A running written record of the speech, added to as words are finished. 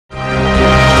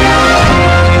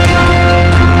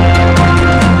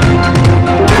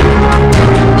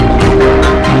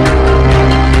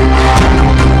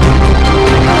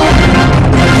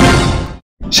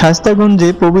শায়েস্তাগঞ্জে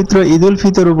পবিত্র ঈদ উল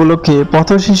ফিতর উপলক্ষে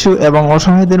পথশিশু এবং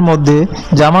অসহায়দের মধ্যে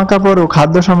জামা কাপড় ও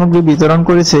খাদ্য সামগ্রী বিতরণ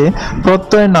করেছে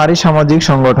প্রত্যয় নারী সামাজিক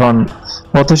সংগঠন।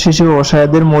 পথশিশু ও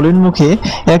অসহায়দের মলিন মুখে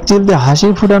একচিলতে হাসি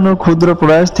ফোটানোর ক্ষুদ্র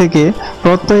প্রয়াস থেকে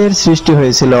প্রত্যয়ের সৃষ্টি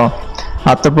হয়েছিল।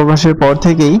 আত্মপ্রকাশের পর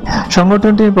থেকেই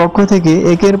সংগঠনটির পক্ষ থেকে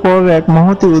একের পর এক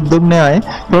মহতী উদ্যোগ নেওয়ায়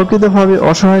প্রকৃতভাবে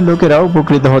অসহায় লোকেরা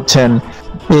উপকৃত হচ্ছেন।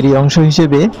 এরই অংশ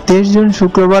হিসেবে 23 জুন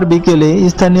শুক্রবার বিকেলে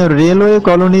স্থানীয় রেলওয়ে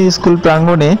কলোনি স্কুল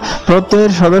প্রাঙ্গণে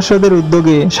প্রত্যয়ের সদস্যদের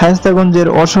উদ্যোগে শায়েস্তাগঞ্জের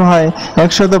অসহায়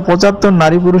 175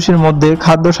 নারী পুরুষের মধ্যে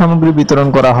খাদ্য সামগ্রী বিতরণ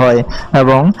করা হয়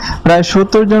এবং প্রায়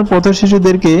 70 জন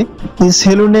পথশিশুদেরকে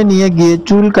সেলুনে নিয়ে গিয়ে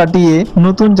চুল কাটিয়ে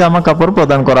নতুন জামা কাপড়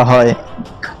প্রদান করা হয়।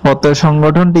 প্রত্যয়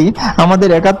সংগঠনটি আমাদের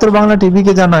 71 বাংলা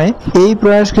টিভিকে জানায়, এই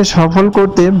প্রয়াসকে সফল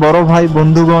করতে বড় ভাই,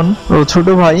 বন্ধুগণ ও ছোট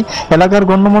ভাই, এলাকার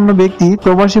গণ্যমান্য ব্যক্তি,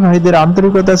 প্রবাসী ভাইদের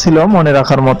আন্তরিকতা ছিল মনে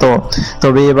রাখার মতো।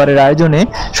 তবে এবারের আয়োজনে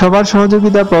সবার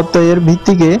সহযোগিতা প্রত্যয়ের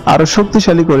ভিত্তিকে আরো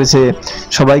শক্তিশালী করেছে।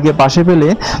 সবাইকে পাশে পেলে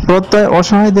প্রত্যয়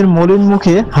অসহায়দের মলিন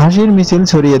মুখে হাসির মিছিল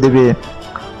ছড়িয়ে দেবে।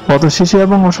 পথশিশু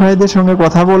এবং অসহায়দের সঙ্গে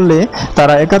কথা বললে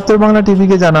তারা 71 বাংলা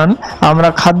টিভিকে জানান, আমরা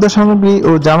খাদ্য সামগ্রী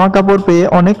ও জামা কাপড় পেয়ে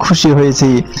অনেক খুশি হয়েছি।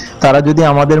 তারা যদি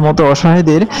আমাদের মতো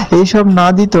অসহায়দের এইসব না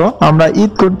দিত, আমরা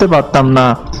ঈদ করতে পারতাম না।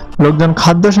 লোকজন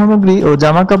খাদ্য সামগ্রী ও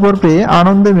জামা কাপড় পেয়ে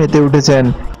আনন্দে মেতে উঠেছেন।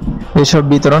 এসব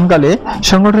বিতরণকালে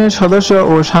সংগঠনের সদস্য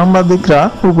ও সাংবাদিকরা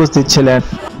উপস্থিত ছিলেন।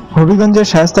 হবিগঞ্জের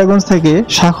শায়েস্তাগঞ্জ থেকে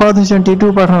সাখাওয়াত হোসেন টিটু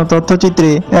পাঠানো তথ্যচিত্রে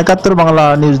 71 বাংলা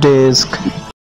নিউজ ডেস্ক।